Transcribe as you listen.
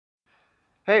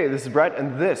Hey, this is Brett,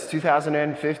 and this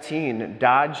 2015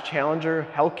 Dodge Challenger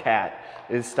Hellcat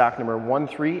is stock number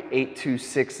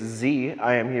 13826Z.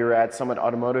 I am here at Summit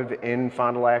Automotive in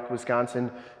Fond du Lac, Wisconsin,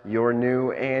 your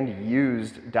new and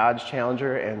used Dodge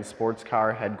Challenger and sports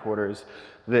car headquarters.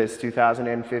 This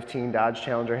 2015 Dodge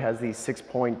Challenger has the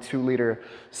 6.2-liter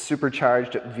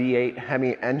supercharged V8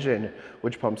 Hemi engine,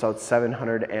 which pumps out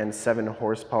 707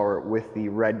 horsepower with the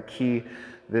red key.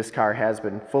 This car has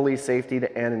been fully safetied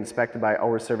and inspected by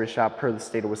our service shop per the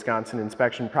state of Wisconsin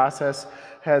inspection process,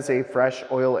 has a fresh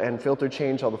oil and filter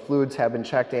change. All the fluids have been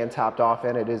checked and topped off,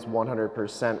 and it is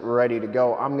 100% ready to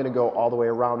go. I'm gonna go all the way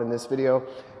around in this video,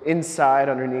 inside,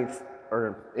 underneath,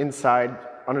 or inside,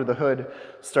 under the hood,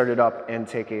 start it up and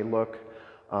take a look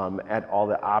at all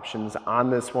the options on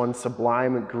this one.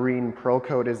 Sublime green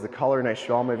Pearlcoat is the color, and I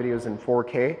shoot all my videos in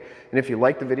 4K. And if you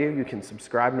like the video, you can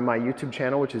subscribe to my YouTube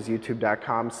channel, which is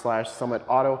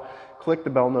youtube.com/summitauto. Click the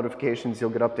bell notifications. You'll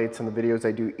get updates on the videos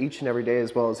I do each and every day,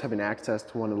 as well as having access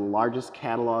to one of the largest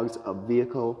catalogs of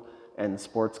vehicle and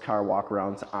sports car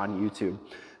walkarounds on YouTube.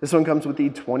 This one comes with the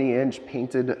 20-inch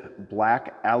painted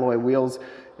black alloy wheels.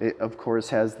 It, of course,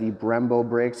 has the Brembo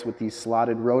brakes with the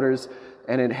slotted rotors,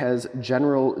 and it has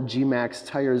general Gmax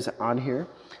tires on here.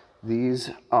 These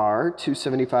are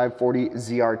 275/40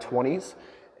 ZR20s,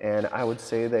 and I would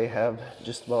say they have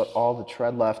just about all the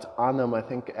tread left on them. I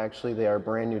think actually they are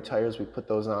brand new tires. We put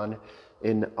those on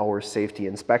in our safety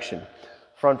inspection.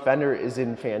 Front fender is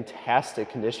in fantastic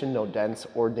condition, no dents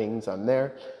or dings on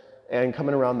there. And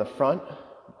coming around the front,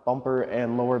 bumper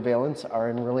and lower valence are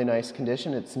in really nice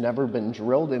condition. It's never been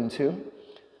drilled into.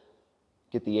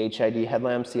 Get the HID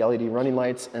headlamps, the LED running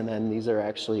lights, and then these are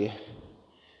actually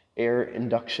air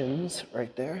inductions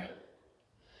right there.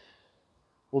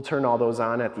 We'll turn all those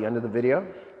on at the end of the video.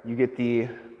 You get the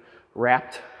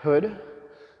wrapped hood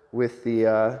with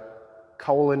the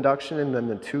Cowl induction and then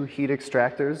the 2 heat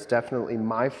extractors. Definitely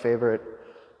my favorite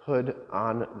hood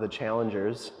on the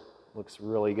Challengers. Looks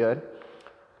really good.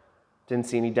 Didn't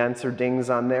see any dents or dings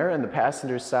on there, and the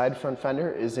passenger side front fender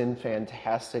is in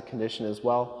fantastic condition as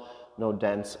well. No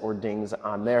dents or dings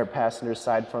on there. Passenger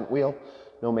side front wheel,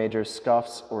 no major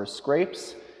scuffs or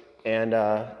scrapes. And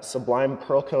Sublime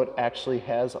Pearlcoat actually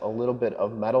has a little bit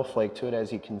of metal flake to it,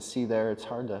 as you can see there. It's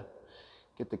hard to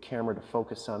get the camera to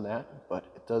focus on that, but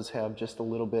it does have just a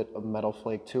little bit of metal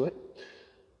flake to it.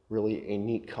 Really a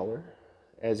neat color.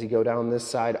 As you go down this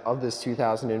side of this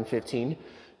 2015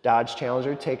 Dodge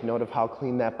Challenger, take note of how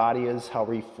clean that body is, how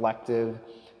reflective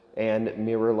and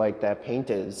mirror-like that paint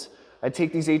is. I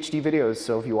take these HD videos,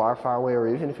 so if you are far away or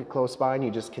even if you're close by and you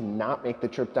just cannot make the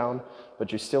trip down,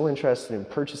 but you're still interested in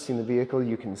purchasing the vehicle,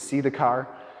 you can see the car,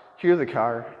 hear the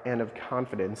car, and have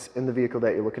confidence in the vehicle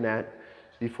that you're looking at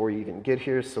before you even get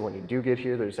here. So when you do get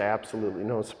here, there's absolutely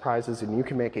no surprises, and you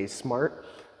can make a smart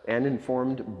and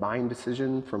informed buying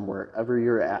decision from wherever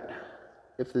you're at.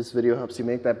 If this video helps you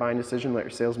make that buying decision, let your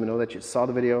salesman know that you saw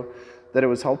the video, that it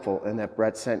was helpful, and that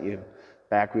Brett sent you.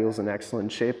 Back wheel's in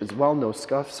excellent shape as well, no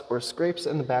scuffs or scrapes,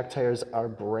 and the back tires are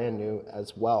brand new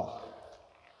as well.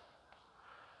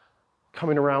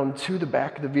 Coming around to the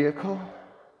back of the vehicle,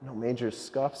 no major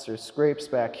scuffs or scrapes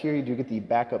back here. You do get the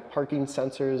backup parking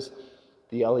sensors,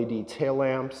 the LED tail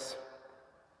lamps.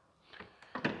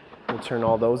 We'll turn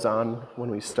all those on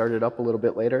when we start it up a little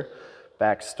bit later.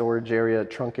 Back storage area,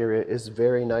 trunk area is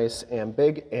very nice and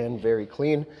big and very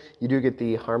clean. You do get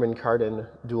the Harmon Kardon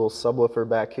dual subwoofer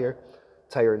back here.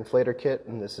 Tire inflator kit,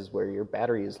 and this is where your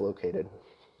battery is located.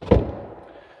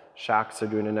 Shocks are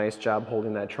doing a nice job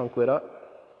holding that trunk lid up.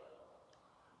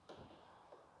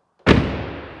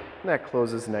 And that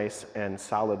closes nice and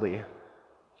solidly.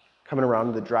 Coming around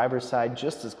to the driver's side,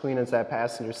 just as clean as that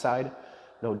passenger side.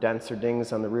 No dents or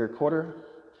dings on the rear quarter.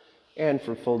 And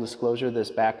for full disclosure, this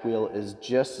back wheel is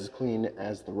just as clean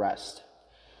as the rest.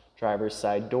 Driver's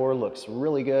side door looks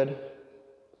really good.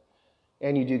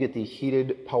 And you do get the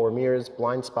heated power mirrors,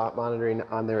 blind spot monitoring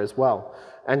on there as well.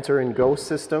 Enter and go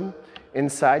system.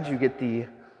 Inside you get the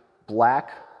black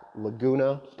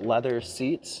Laguna leather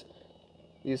seats.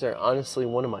 These are honestly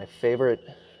one of my favorite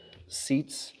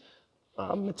seats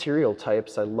material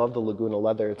types. I love the Laguna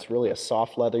leather. It's really a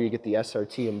soft leather. You get the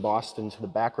SRT embossed into the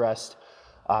backrest.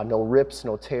 No rips,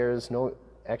 no tears, no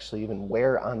actually even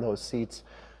wear on those seats.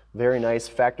 Very nice.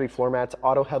 Factory floor mats,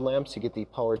 auto headlamps. You get the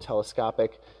power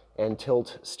telescopic and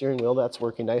tilt steering wheel. That's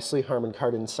working nicely. Harmon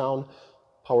Kardon sound,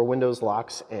 power windows,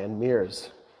 locks, and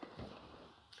mirrors.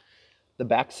 The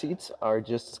back seats are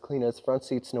just as clean as front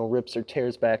seats. No rips or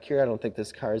tears back here. I don't think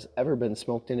this car has ever been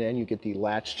smoked in, and you get the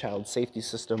Latch child safety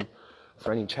system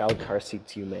for any child car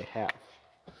seats you may have.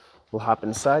 We'll hop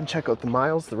inside, check out the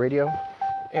miles, the radio,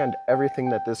 and everything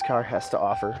that this car has to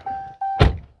offer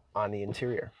on the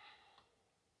interior.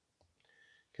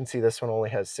 You can see this one only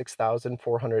has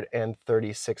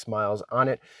 6,436 miles on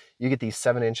it. You get the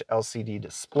 7-inch LCD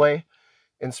display.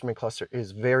 Instrument cluster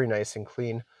is very nice and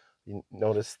clean. You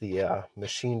notice the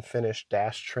machine finish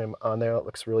dash trim on there. It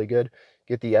looks really good.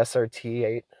 Get the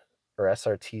SRT or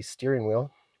SRT steering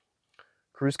wheel.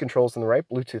 Cruise controls on the right,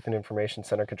 Bluetooth and information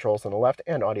center controls on the left,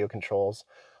 and audio controls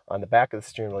on the back of the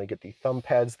steering wheel. You get the thumb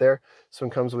pads there. This one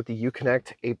comes with the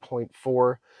Uconnect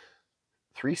 8.4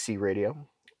 3C radio,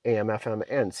 AM, FM,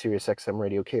 and Sirius XM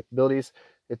radio capabilities.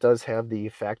 It does have the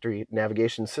factory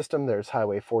navigation system. There's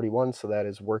Highway 41, so that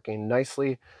is working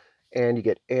nicely. And you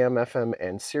get AM, FM,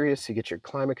 and Sirius. You get your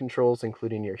climate controls,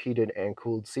 including your heated and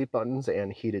cooled seat buttons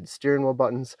and heated steering wheel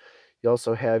buttons. You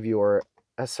also have your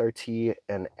SRT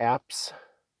and apps.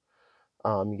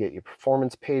 You get your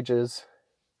performance pages.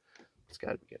 It's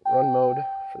got to get run mode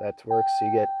for that to work. So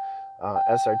you get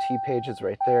SRT pages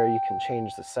right there. You can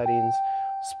change the settings,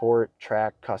 sport,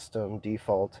 track, custom,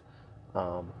 default.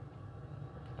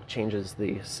 Changes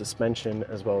the suspension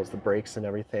as well as the brakes and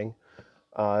everything.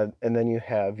 And then you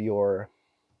have your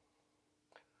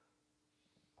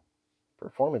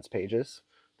performance pages.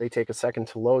 They take a second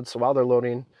to load. So while they're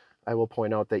loading, I will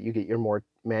point out that you get your more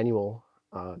manual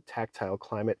tactile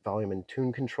climate, volume, and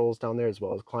tune controls down there, as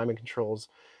well as climate controls.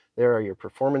 There are your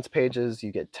performance pages.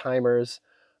 You get timers.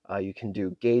 You can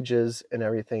do gauges and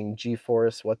everything,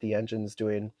 G-force, what the engine's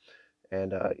doing.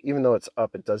 And even though it's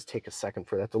up, it does take a second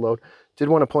for that to load. Did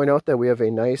want to point out that we have a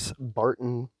nice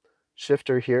Barton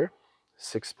shifter here,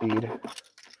 6-speed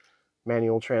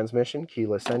manual transmission,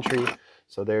 keyless entry.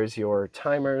 So there's your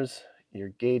timers, your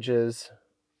gauges,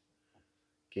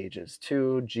 gauges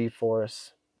 2,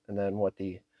 G-force, and then what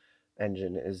the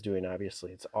engine is doing.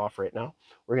 Obviously it's off right now.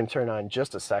 We're going to turn on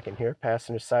just a second here.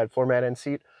 Passenger side floor mat and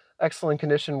seat, excellent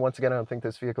condition. Once again, I don't think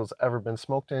this vehicle's ever been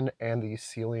smoked in, and the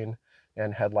ceiling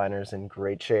and headliners in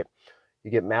great shape.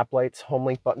 You get map lights,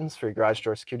 Homelink buttons for your garage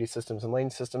door security systems and lane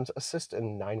systems, assist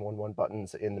and 911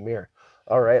 buttons in the mirror.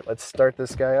 All right, let's start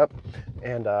this guy up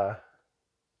and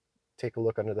take a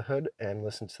look under the hood and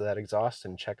listen to that exhaust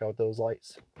and check out those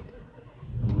lights.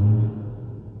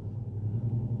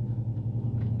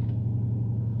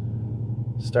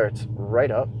 Starts right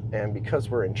up, and because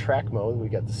we're in track mode, we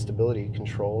got the stability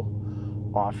control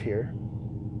off here.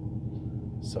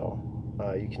 So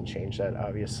you can change that,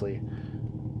 obviously.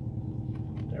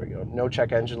 There we go. No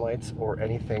check engine lights or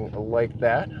anything like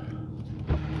that.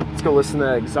 Let's go listen to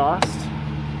that exhaust.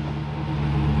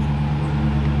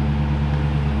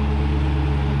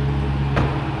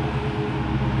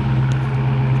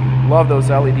 Love those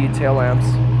LED tail lamps.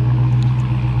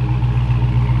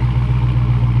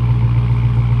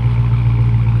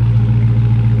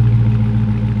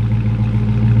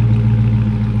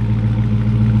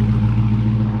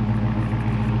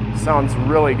 Sounds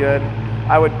really good.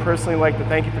 I would personally like to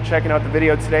thank you for checking out the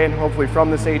video today, and hopefully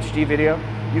from this HD video,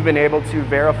 you've been able to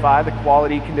verify the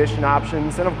quality, condition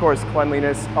options, and of course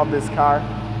cleanliness of this car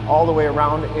all the way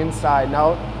around, inside and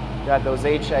out. Got those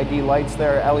HID lights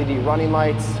there, LED running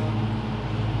lights.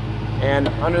 And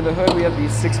under the hood, we have the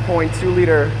 6.2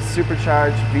 liter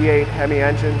supercharged V8 Hemi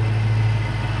engine.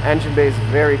 Engine bay is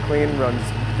very clean, runs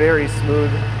very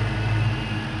smooth.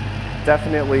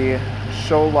 Definitely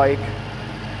show-like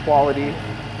quality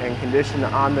and condition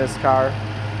on this car.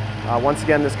 Once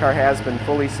again, this car has been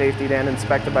fully safetied and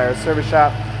inspected by our service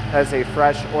shop, has a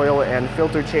fresh oil and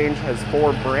filter change, has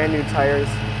 4 brand new tires,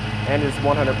 and is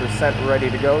 100% ready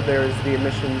to go. There's the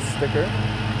emissions sticker.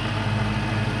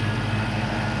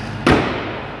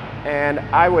 And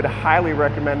I would highly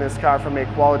recommend this car from a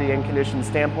quality and condition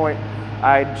standpoint.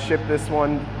 I'd ship this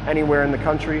one anywhere in the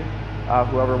country.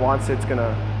 Whoever wants it's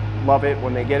gonna love it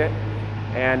when they get it.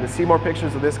 And to see more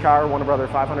pictures of this car, one of our other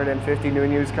 550 new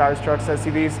and used cars, trucks,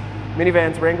 SUVs,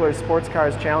 minivans, Wranglers, sports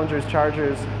cars, Challengers,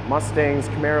 Chargers, Mustangs,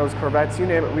 Camaros, Corvettes, you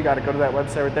name it, we got to go to that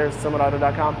website right there,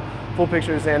 summitauto.com. Full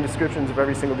pictures and descriptions of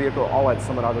every single vehicle, all at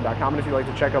summitauto.com. And if you'd like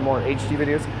to check out more HD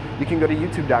videos, you can go to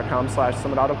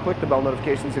youtube.com/summitauto. Click the bell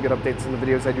notifications to get updates on the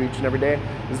videos I do each and every day,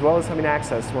 as well as having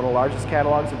access to one of the largest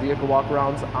catalogs of vehicle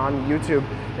walkarounds on YouTube.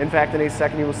 In fact, in a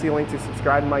second, you will see a link to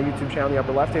subscribe to my YouTube channel in the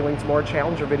upper left, a link to more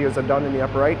Challenger videos I've done in the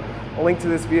upper right, a link to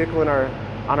this vehicle on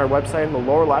our website in the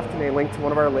lower left, and a link to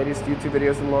one of our latest YouTube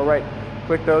videos in the lower right.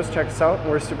 Click those, check us out, and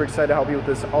we're super excited to help you with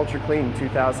this ultra clean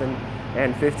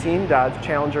 2015 Dodge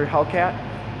Challenger Hellcat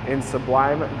in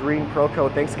Sublime Green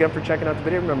Pearlcoat. Thanks again for checking out the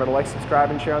video. Remember to like,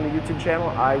 subscribe, and share on the YouTube channel.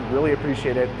 I really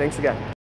appreciate it. Thanks again.